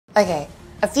Okay,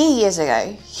 a few years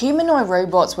ago, humanoid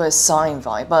robots were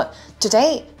sci-fi, but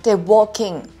today they're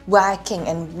walking, working,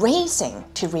 and racing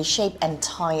to reshape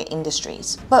entire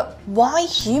industries. But why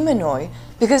humanoid?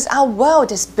 Because our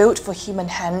world is built for human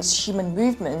hands, human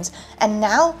movements, and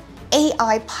now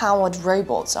AI-powered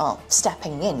robots are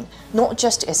stepping in, not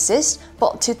just to assist,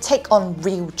 but to take on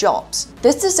real jobs.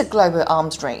 This is a global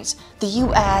arms race. The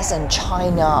US and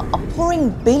China are pouring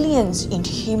billions into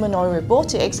humanoid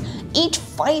robotics, each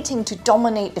fighting to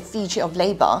dominate the future of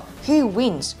labor. Who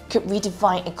wins could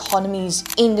redefine economies,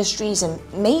 industries, and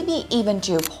maybe even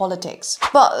geopolitics.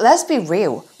 But let's be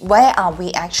real, where are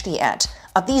we actually at?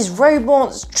 Are these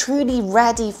robots truly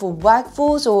ready for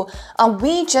workforce, or are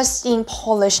we just seeing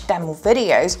polished demo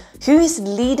videos? Who is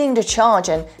leading the charge,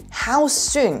 and how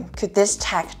soon could this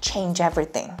tech change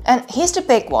everything? And here's the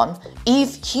big one.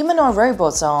 If humanoid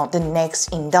robots are the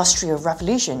next industrial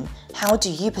revolution, how do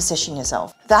you position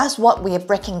yourself? That's what we are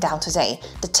breaking down today.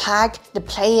 The tech, the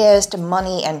players, the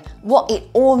money, and what it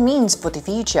all means for the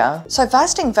future. So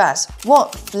first thing first,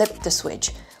 what flipped the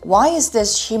switch? Why is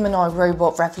this humanoid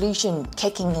robot revolution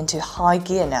kicking into high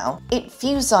gear now? It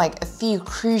feels like a few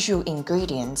crucial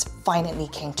ingredients finally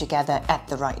came together at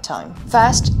the right time.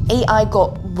 First, AI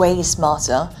got way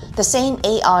smarter. The same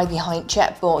AI behind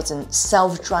chatbots and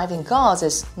self-driving cars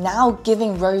is now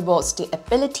giving robots the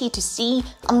ability to see,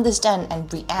 understand,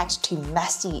 and react to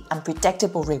messy,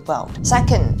 unpredictable real world.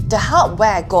 Second, the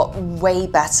hardware got way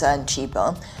better and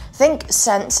cheaper. Think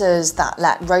sensors that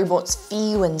let robots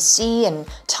feel and see, and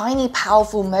tiny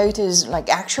powerful motors like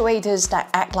actuators that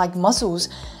act like muscles.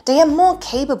 They are more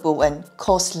capable and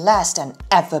cost less than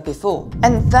ever before.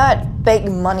 And third, big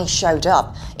money showed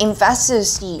up.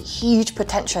 Investors see huge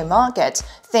potential markets.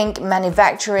 Think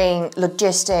manufacturing,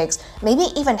 logistics, maybe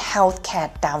even healthcare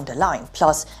down the line.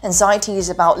 Plus, anxieties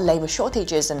about labor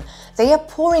shortages, and they are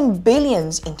pouring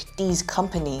billions into these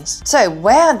companies. So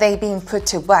where are they being put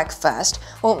to work first?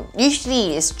 Well,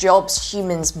 usually it's jobs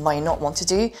humans might not want to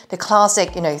do. The classic,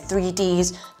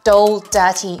 3Ds, dull,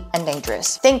 dirty, and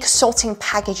dangerous. Think sorting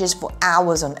packages for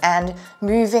hours on end,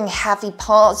 moving heavy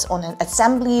parts on an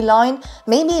assembly line,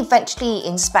 maybe eventually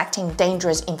inspecting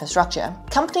dangerous infrastructure.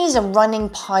 Companies are running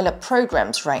pilot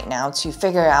programs right now to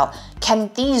figure out,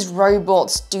 can these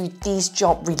robots do these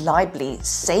jobs reliably,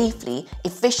 safely,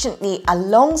 efficiently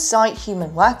alongside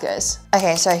human workers?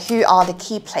 Okay, so who are the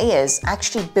key players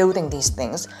actually building these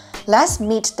things? Let's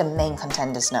meet the main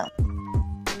contenders now.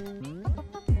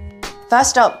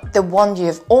 First up, the one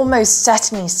you've almost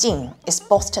certainly seen is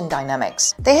Boston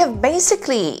Dynamics. They have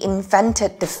basically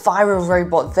invented the viral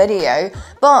robot video,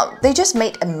 but they just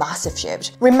made a massive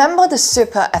shift. Remember the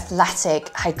super athletic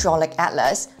hydraulic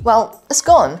Atlas? Well, it's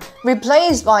gone,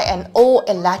 replaced by an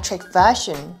all-electric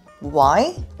version.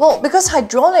 Why? Well, because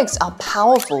hydraulics are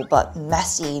powerful but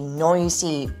messy,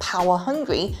 noisy,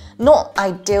 power-hungry, not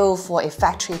ideal for a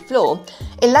factory floor.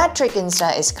 Electric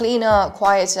instead is cleaner,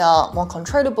 quieter, more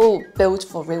controllable, built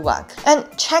for real work. And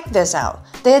check this out,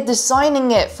 they're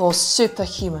designing it for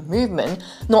superhuman movement,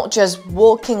 not just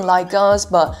walking like us,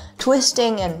 but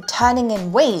twisting and turning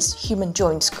in ways human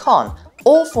joints can't,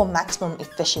 all for maximum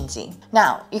efficiency.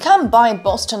 Now, you can't buy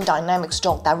Boston Dynamics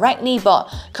stock directly, but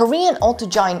Korean auto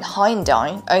giant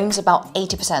Hyundai owns about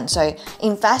 80%, so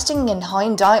investing in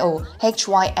Hyundai or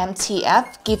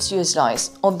HYMTF gives you a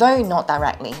slice, although not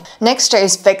directly. Next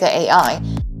is Figure AI.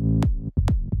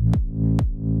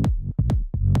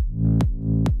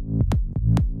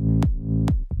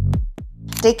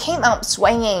 They came out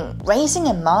swinging, raising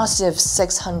a massive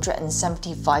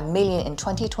 $675 million in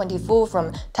 2024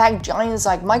 from tech giants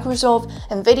like Microsoft,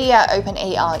 Nvidia,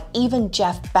 OpenAI, even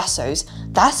Jeff Bezos.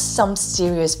 That's some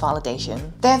serious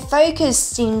validation. Their focus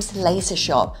seems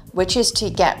laser-sharp, which is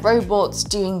to get robots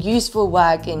doing useful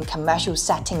work in commercial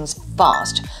settings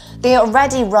fast. They are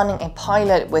already running a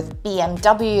pilot with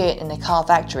BMW in a car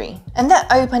factory. And that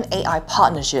OpenAI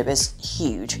partnership is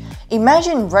huge.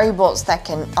 Imagine robots that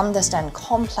can understand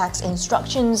complex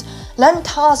instructions, learn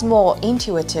tasks more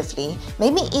intuitively,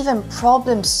 maybe even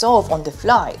problem solve on the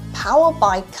fly, powered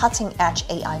by cutting-edge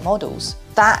AI models.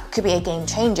 That could be a game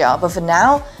changer, but for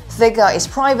now, Figure is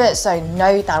private, so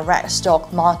no direct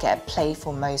stock market play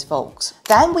for most folks.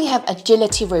 Then we have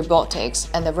Agility Robotics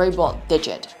and the robot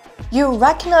Digit. You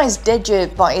recognize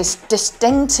Digit by its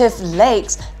distinctive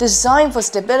legs designed for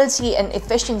stability and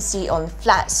efficiency on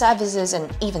flat surfaces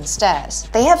and even stairs.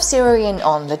 They have zeroed in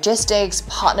on logistics,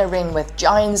 partnering with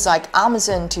giants like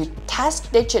Amazon to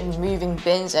test Digit moving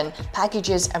bins and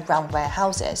packages around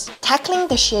warehouses. Tackling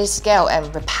the sheer scale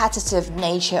and repetitive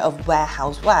nature of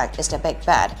warehouse work is the big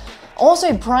bet.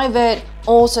 also private,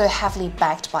 also heavily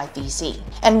backed by VC.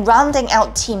 And rounding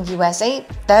out Team USA,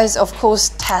 there's of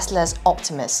course Tesla's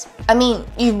Optimus. I mean,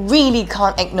 you really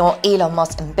can't ignore Elon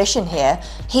Musk's ambition here.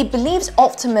 He believes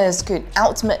Optimus could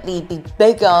ultimately be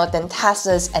bigger than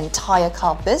Tesla's entire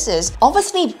car business.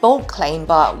 Obviously bold claim,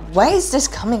 but where is this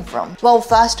coming from? Well,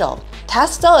 first off,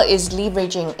 Tesla is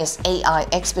leveraging its AI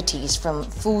expertise from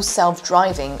full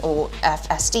self-driving or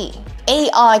FSD.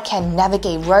 AI can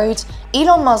navigate roads.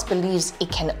 Elon Musk believes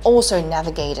it can also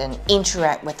navigate and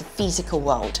interact with the physical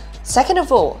world. Second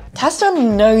of all, Tesla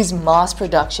knows mass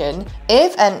production.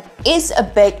 If, and is a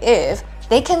big if,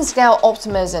 they can scale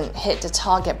Optimus and hit the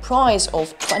target price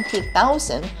of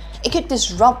 20,000, it could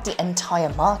disrupt the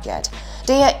entire market.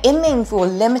 They are aiming for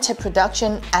limited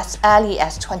production as early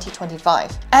as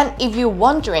 2025. And if you're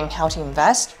wondering how to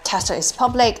invest, Tesla is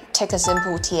public, ticker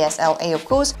symbol TSLA of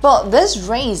course, but this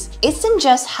race isn't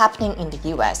just happening in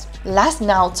the US. Let's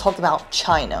now talk about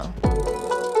China.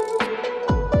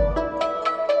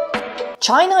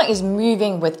 China is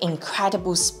moving with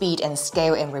incredible speed and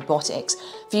scale in robotics,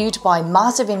 fueled by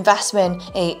massive investment,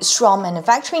 a strong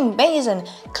manufacturing base, and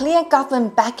clear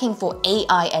government backing for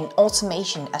AI and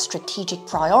automation as strategic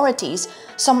priorities.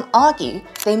 Some argue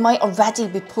they might already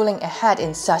be pulling ahead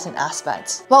in certain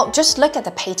aspects. Well, just look at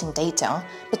the patent data.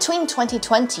 Between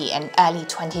 2020 and early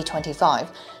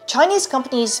 2025, Chinese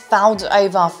companies filed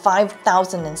over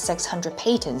 5,600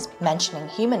 patents mentioning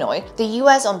humanoid. The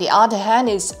US, on the other hand,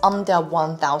 is under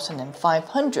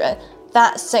 1,500.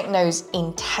 That signals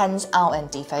intense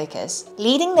R&D focus.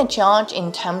 Leading the charge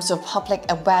in terms of public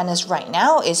awareness right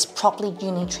now is probably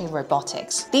Unitree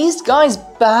Robotics. These guys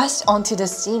burst onto the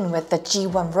scene with the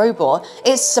G1 robot.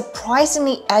 It's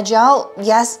surprisingly agile.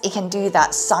 Yes, it can do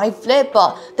that side flip,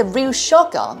 but the real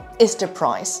shocker is the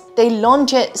price. They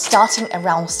launch it starting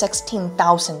around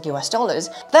 $16,000 US.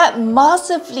 That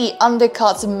massively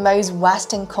undercuts most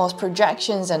Western cost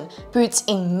projections and puts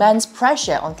immense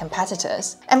pressure on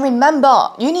competitors. And remember,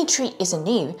 Unitree isn't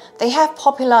new. They have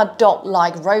popular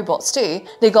dog-like robots too.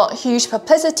 They got huge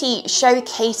publicity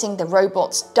showcasing the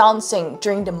robots dancing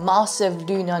during the massive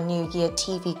Lunar New Year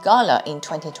TV Gala in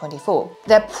 2024.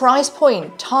 Their price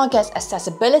point targets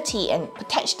accessibility and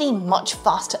potentially much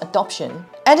faster adoption.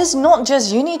 And it's not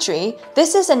just Unitree,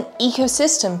 this is an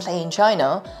ecosystem play in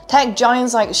China. Tech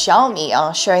giants like Xiaomi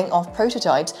are showing off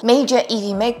prototypes. Major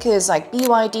EV makers like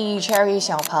BYD, Chery,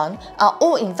 Xiaopan are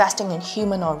all investing in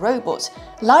humanoid robots,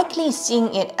 likely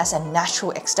seeing it as a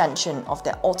natural extension of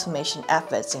their automation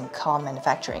efforts in car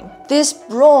manufacturing. This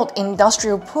broad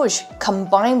industrial push,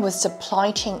 combined with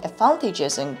supply chain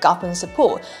advantages and government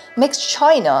support, makes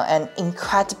China an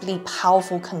incredibly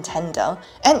powerful contender.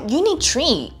 And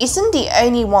Unitree isn't the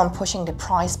only one pushing the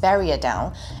price barrier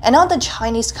down. Another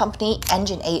Chinese company,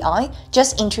 Engine AI,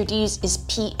 just introduced its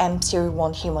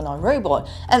PM01 humanoid robot.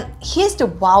 And here's the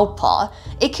wild part,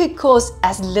 it could cost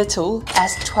as little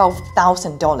as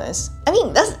 $12,000. I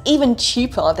mean, that's even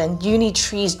cheaper than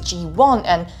Unitree's G1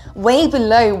 and way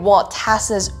below what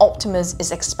Tesla's Optimus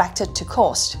is expected to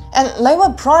cost. And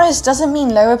lower price doesn't mean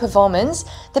lower performance.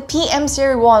 The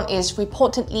PM01 is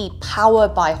reportedly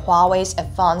powered by Huawei's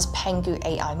advanced Pengu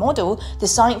AI model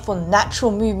designed for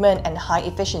natural movement and high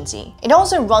efficiency. It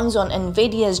also runs on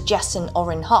Nvidia's Jetson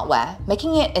Orin hardware,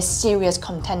 making it a serious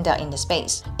contender in the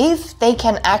space. If they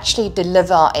can actually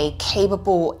deliver a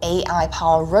capable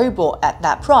AI-powered robot at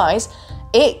that price,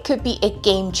 it could be a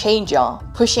game changer,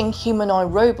 pushing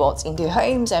humanoid robots into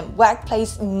homes and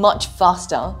workplaces much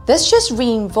faster. This just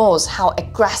reinforces how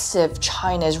aggressive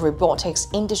China's robotics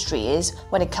industry is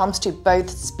when it comes to both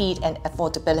speed and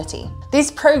affordability.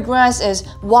 This progress is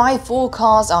why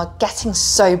forecasts are getting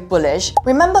so bullish.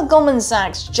 Remember Goldman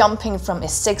Sachs jumping from a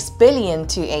 $6 billion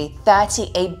to a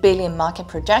 $38 billion market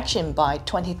projection by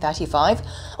 2035,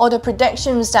 or the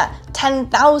predictions that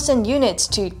 10,000 units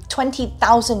to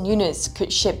 20,000 units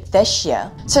could ship this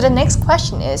year. So the next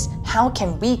question is, how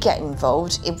can we get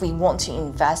involved if we want to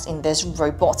invest in this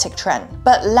robotic trend?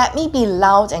 But let me be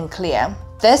loud and clear.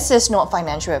 This is not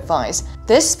financial advice.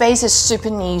 This space is super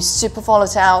new, super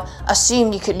volatile.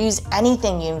 Assume you could lose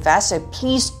anything you invest, so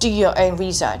please do your own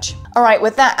research. Alright,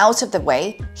 with that out of the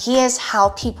way, here's how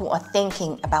people are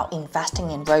thinking about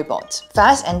investing in robots.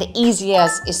 First and the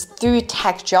easiest is through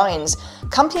tech giants.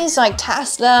 Companies like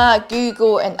Tesla,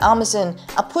 Google, and Amazon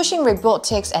are pushing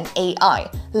robotics and AI.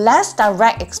 Less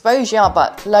direct exposure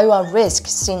but lower risk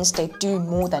since they do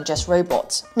more than just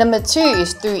robots. Number two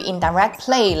is through indirect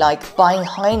play like buying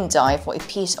Hyundai for a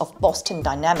piece of Boston often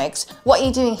dynamics. What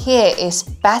you're doing here is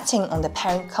betting on the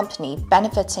parent company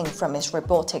benefiting from its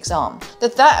robotics arm. The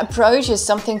third approach is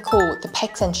something called the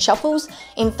picks and shovels,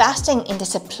 investing in the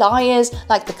suppliers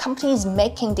like the companies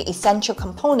making the essential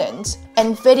components.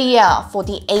 Nvidia for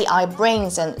the AI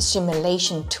brains and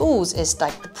simulation tools is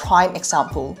like the prime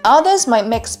example. Others might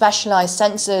make specialized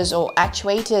sensors or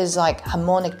actuators like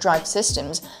harmonic drive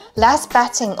systems, less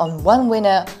betting on one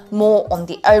winner, more on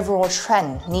the overall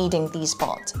trend needing these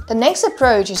parts. The next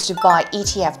approach is to buy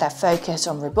ETFs that focus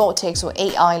on robotics or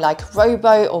AI like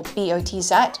Robo or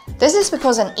BOTZ. This is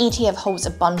because an ETF holds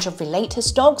a bunch of related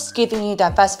stocks, giving you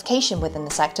diversification within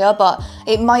the sector, but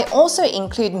it might also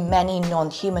include many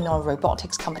non-humanoid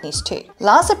robotics companies too.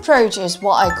 Last approach is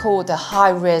what I call the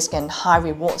high-risk and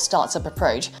high-reward startup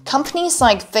approach. Companies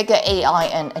like Figure AI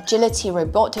and Agility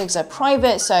Robotics are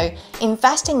private, so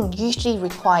investing usually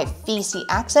require VC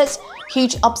access,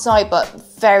 huge upside but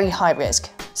very high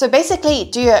risk. So basically,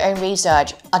 do your own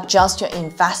research, adjust your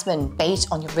investment based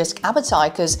on your risk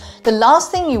appetite, because the last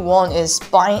thing you want is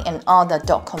buying another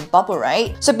dot-com bubble,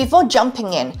 right? So before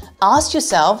jumping in, ask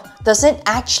yourself, does it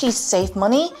actually save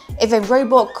money? If a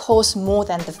robot costs more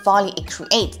than the value it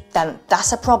creates, then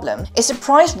that's a problem. Is the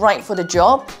price right for the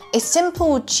job? A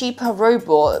simple, cheaper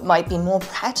robot might be more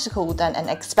practical than an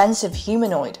expensive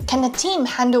humanoid. Can a team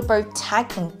handle both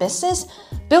tech and business?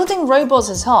 Building robots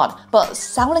is hard, but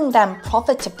selling them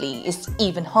profitably is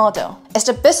even harder. Is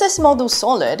the business model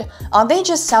solid? Are they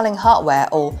just selling hardware,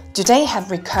 or do they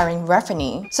have recurring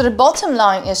revenue? So the bottom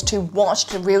line is to watch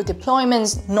the real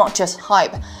deployments, not just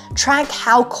hype. Track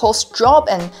how costs drop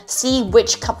and see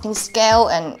which companies scale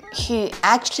and who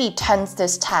actually turns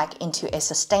this tech into a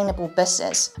sustainable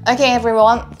business. Okay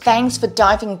everyone, thanks for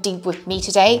diving deep with me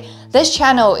today. This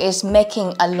channel is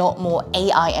making a lot more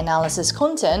AI analysis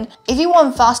content. If you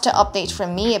want faster updates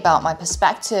from me about my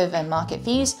perspective and market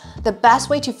views, the best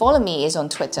way to follow me is on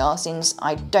Twitter, since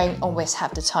I don't always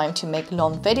have the time to make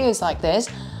long videos like this.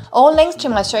 All links to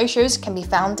my socials can be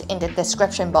found in the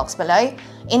description box below.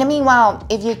 In the meanwhile,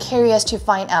 if you're curious to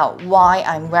find out why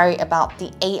I'm worried about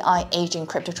the AI aging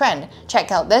crypto trend,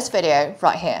 check out this video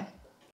right here.